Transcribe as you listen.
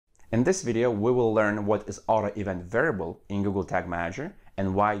In this video, we will learn what is auto event variable in Google Tag Manager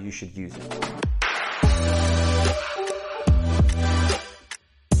and why you should use it.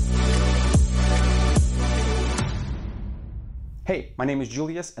 Hey, my name is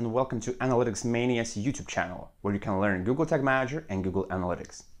Julius and welcome to Analytics Mania's YouTube channel, where you can learn Google Tag Manager and Google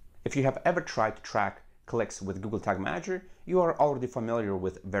Analytics. If you have ever tried to track clicks with Google Tag Manager, you are already familiar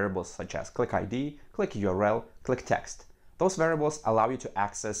with variables such as click ID, click URL, click text. Those variables allow you to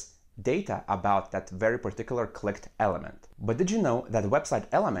access data about that very particular clicked element. But did you know that website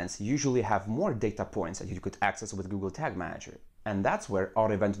elements usually have more data points that you could access with Google Tag Manager? And that's where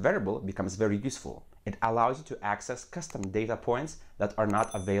auto event variable becomes very useful. It allows you to access custom data points that are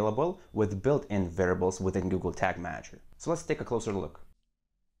not available with built-in variables within Google Tag Manager. So let's take a closer look.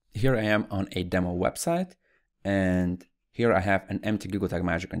 Here I am on a demo website, and here I have an empty Google Tag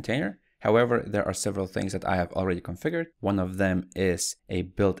Manager container. However, there are several things that I have already configured. One of them is a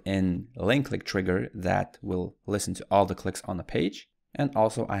built-in link click trigger that will listen to all the clicks on the page. And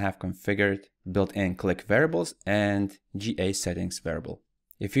also I have configured built-in click variables and GA settings variable.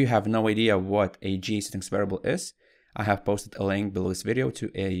 If you have no idea what a GA settings variable is, I have posted a link below this video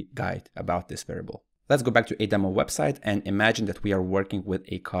to a guide about this variable. Let's go back to a demo website and imagine that we are working with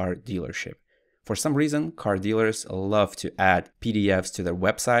a car dealership. For some reason, car dealers love to add PDFs to their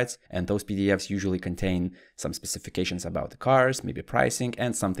websites, and those PDFs usually contain some specifications about the cars, maybe pricing,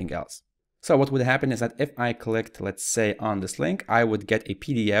 and something else. So what would happen is that if I clicked, let's say, on this link, I would get a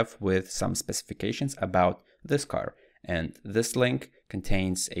PDF with some specifications about this car. And this link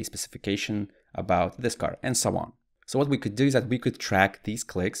contains a specification about this car, and so on. So what we could do is that we could track these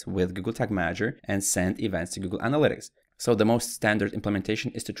clicks with Google Tag Manager and send events to Google Analytics. So the most standard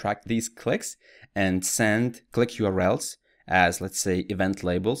implementation is to track these clicks and send click URLs as, let's say, event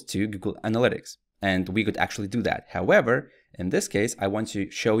labels to Google Analytics. And we could actually do that. However, in this case, I want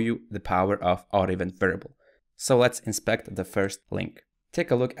to show you the power of auto event variable. So let's inspect the first link. Take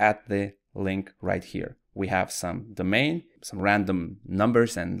a look at the link right here. We have some domain, some random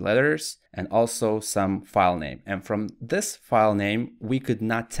numbers and letters, and also some file name. And from this file name, we could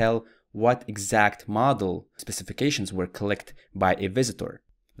not tell what exact model specifications were clicked by a visitor.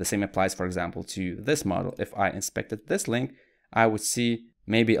 The same applies, for example, to this model. If I inspected this link, I would see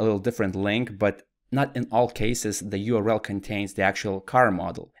maybe a little different link, but not in all cases the URL contains the actual car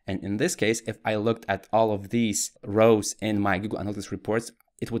model. And in this case, if I looked at all of these rows in my Google Analytics reports,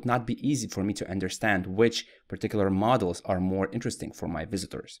 it would not be easy for me to understand which particular models are more interesting for my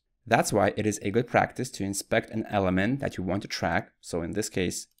visitors. That's why it is a good practice to inspect an element that you want to track. So in this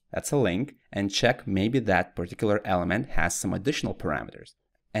case, that's a link, and check maybe that particular element has some additional parameters.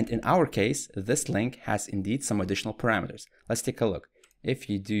 And in our case, this link has indeed some additional parameters. Let's take a look. If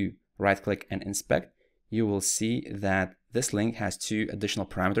you do right click and inspect, you will see that this link has two additional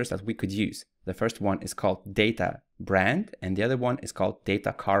parameters that we could use. The first one is called data brand, and the other one is called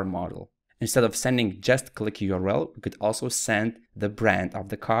data car model. Instead of sending just click URL, we could also send the brand of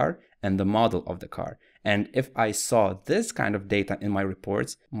the car and the model of the car. And if I saw this kind of data in my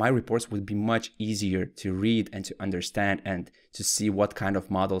reports would be much easier to read and to understand and to see what kind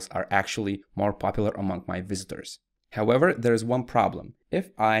of models are actually more popular among my visitors. However, there is one problem. If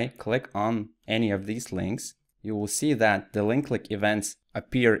I click on any of these links, you will see that the link click events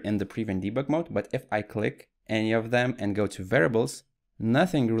appear in the preview and debug mode, but if I click any of them and go to variables,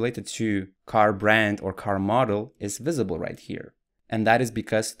 nothing related to car brand or car model is visible right here. And that is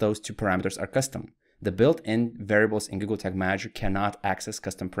because those two parameters are custom. The built-in variables in Google Tag Manager cannot access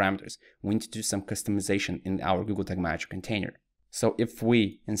custom parameters. We need to do some customization in our Google Tag Manager container. So if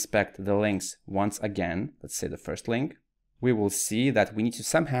we inspect the links once again, let's say the first link, we will see that we need to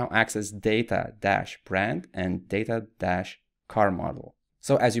somehow access data-brand and data-car model.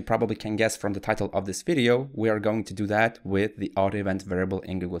 So as you probably can guess from the title of this video, we are going to do that with the auto event variable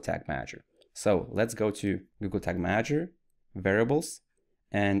in Google Tag Manager. So let's go to Google Tag Manager, variables,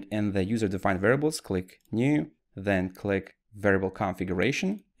 and in the user-defined variables, click new, then click variable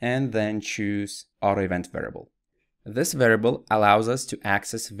configuration, and then choose auto event variable. This variable allows us to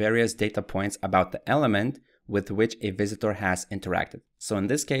access various data points about the element with which a visitor has interacted. So in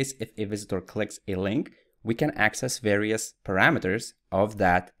this case, if a visitor clicks a link, we can access various parameters of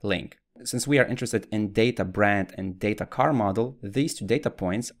that link. Since we are interested in data brand and data car model, these two data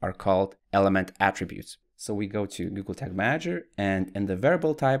points are called element attributes. So we go to Google Tag Manager, and in the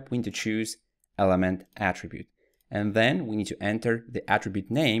variable type, we need to choose element attribute. And then we need to enter the attribute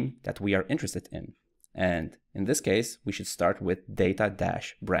name that we are interested in. And in this case, we should start with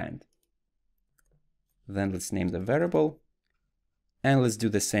data-brand. Then let's name the variable. And let's do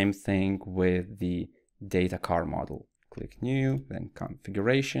the same thing with the data car model. click new, then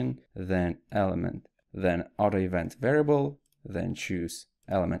configuration, then element, then auto event variable, then choose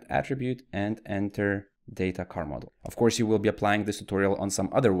element attribute and enter data car model. Of course, you will be applying this tutorial on some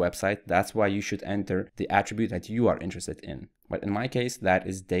other website. That's why you should enter the attribute that you are interested in. But in my case, that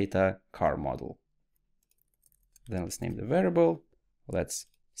is data car model. Then let's name the variable. Let's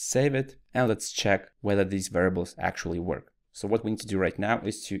save it and let's check whether these variables actually work. So what we need to do right now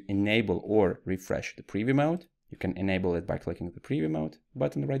is to enable or refresh the preview mode. You can enable it by clicking the preview mode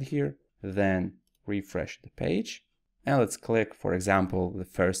button right here, then refresh the page. And let's click, for example, the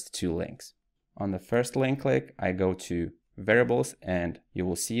first two links. On the first link click, I go to variables and you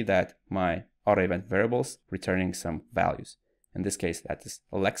will see that my auto event variables returning some values. In this case, that is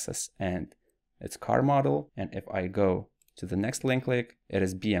Lexus and its car model. And if I go to the next link click, it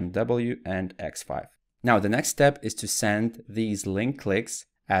is BMW and X5. Now, the next step is to send these link clicks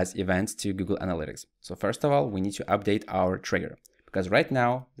as events to Google Analytics. So first of all, we need to update our trigger because right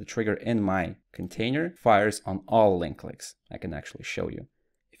now the trigger in my container fires on all link clicks. I can actually show you.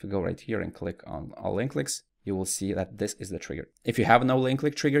 If you go right here and click on all link clicks, you will see that this is the trigger. If you have no link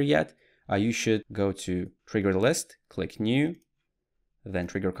click trigger yet, you should go to trigger list, click new, then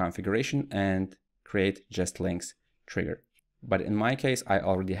trigger configuration and create just links trigger. But in my case, I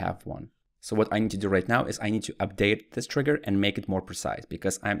already have one. So what I need to do right now is I need to update this trigger and make it more precise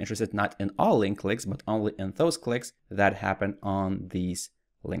because I'm interested not in all link clicks, but only in those clicks that happen on these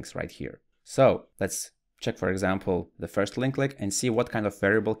links right here. So let's check, for example, the first link click and see what kind of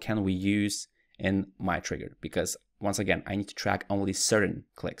variable can we use in my trigger. Because once again, I need to track only certain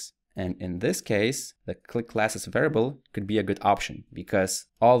clicks. And in this case, the click classes variable could be a good option because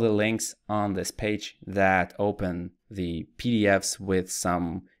all the links on this page that open the PDFs with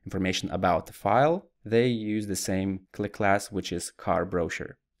some information about the file, they use the same click class, which is car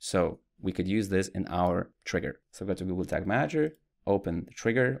brochure. So we could use this in our trigger. So go to Google Tag Manager, open the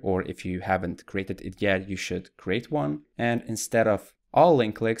trigger, or if you haven't created it yet, you should create one. And instead of all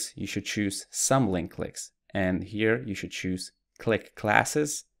link clicks, you should choose some link clicks. And here you should choose click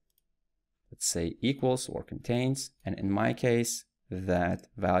classes. Let's say equals or contains. And in my case, that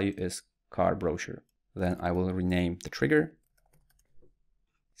value is car brochure. Then I will rename the trigger,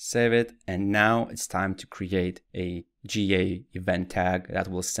 save it. And now it's time to create a GA event tag that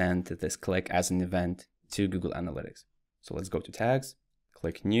will send this click as an event to Google Analytics. So let's go to tags,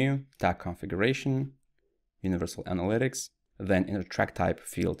 click new, tag configuration, universal analytics. Then in the track type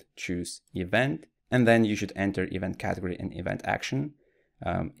field, choose event. And then you should enter event category and event action.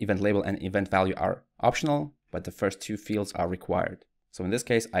 Event label and event value are optional, but the first two fields are required. So in this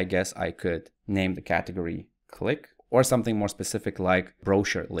case, I guess I could name the category click or something more specific like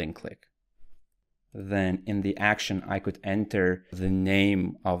brochure link click. Then in the action, I could enter the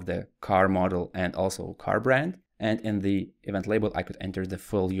name of the car model and also car brand. And in the event label, I could enter the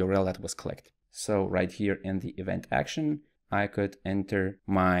full URL that was clicked. So right here in the event action, I could enter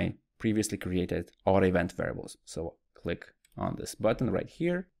my previously created auto event variables. So click on this button right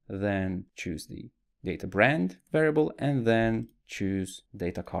here, then choose the data brand variable and then choose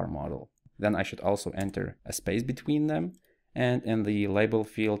data car model. Then I should also enter a space between them. And in the label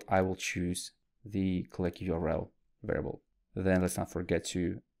field, I will choose the click URL variable. Then let's not forget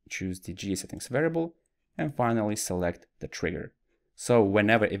to choose the GA settings variable and finally select the trigger. So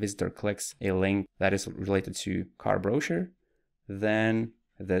whenever a visitor clicks a link that is related to car brochure, then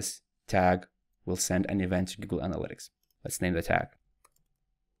this tag will send an event to Google Analytics. Let's name the tag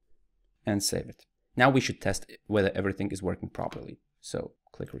and save it. Now we should test whether everything is working properly. So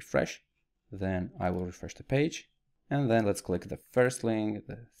click refresh, then I will refresh the page. And then let's click the first link,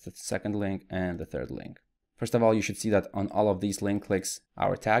 the second link, and the third link. First of all, you should see that on all of these link clicks,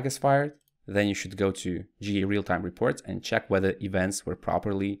 our tag is fired. Then you should go to GA real-time reports and check whether events were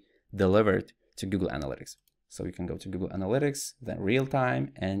properly delivered to Google Analytics. So you can go to Google Analytics, then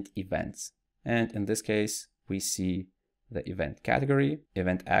real-time and events. And in this case, we see the event category.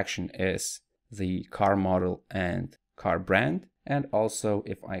 Event action is the car model and car brand. And also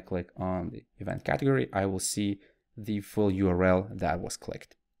if I click on the event category, I will see the full URL that was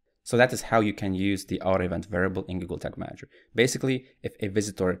clicked. So that is how you can use the auto event variable in Google Tag Manager. Basically, if a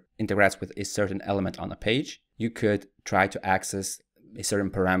visitor interacts with a certain element on a page, you could try to access a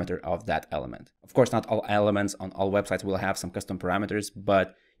certain parameter of that element. Of course, not all elements on all websites will have some custom parameters,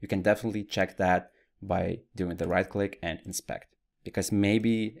 but you can definitely check that by doing the right click and inspect. Because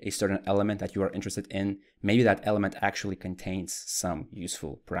maybe a certain element that you are interested in, maybe that element actually contains some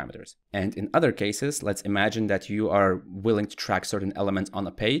useful parameters. And in other cases, let's imagine that you are willing to track certain elements on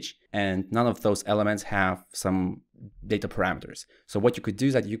a page and none of those elements have some data parameters. So what you could do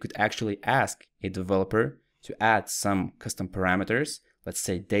is that you could actually ask a developer to add some custom parameters, let's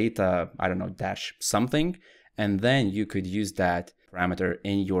say data, I don't know, dash something, and then you could use that parameter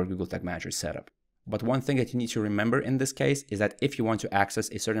in your Google Tag Manager setup. But one thing that you need to remember in this case is that if you want to access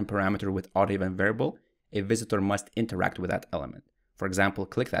a certain parameter with auto-event variable, a visitor must interact with that element. For example,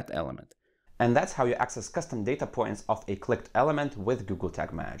 click that element. And that's how you access custom data points of a clicked element with Google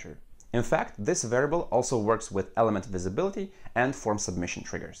Tag Manager. In fact, this variable also works with element visibility and form submission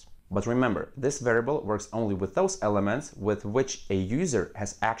triggers. But remember, this variable works only with those elements with which a user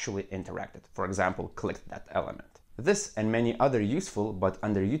has actually interacted. For example, clicked that element. This and many other useful but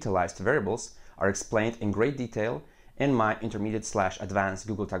underutilized variables are explained in great detail in my intermediate/advanced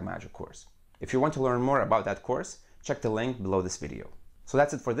Google Tag Manager course. If you want to learn more about that course, check the link below this video. So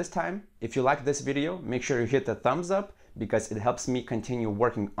that's it for this time. If you like this video, make sure you hit the thumbs up because it helps me continue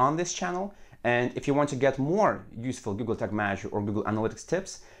working on this channel. And if you want to get more useful Google Tag Manager or Google Analytics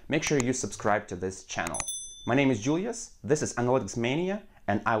tips, make sure you subscribe to this channel. My name is Julius, this is Analytics Mania,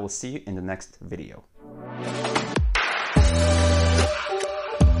 and I will see you in the next video.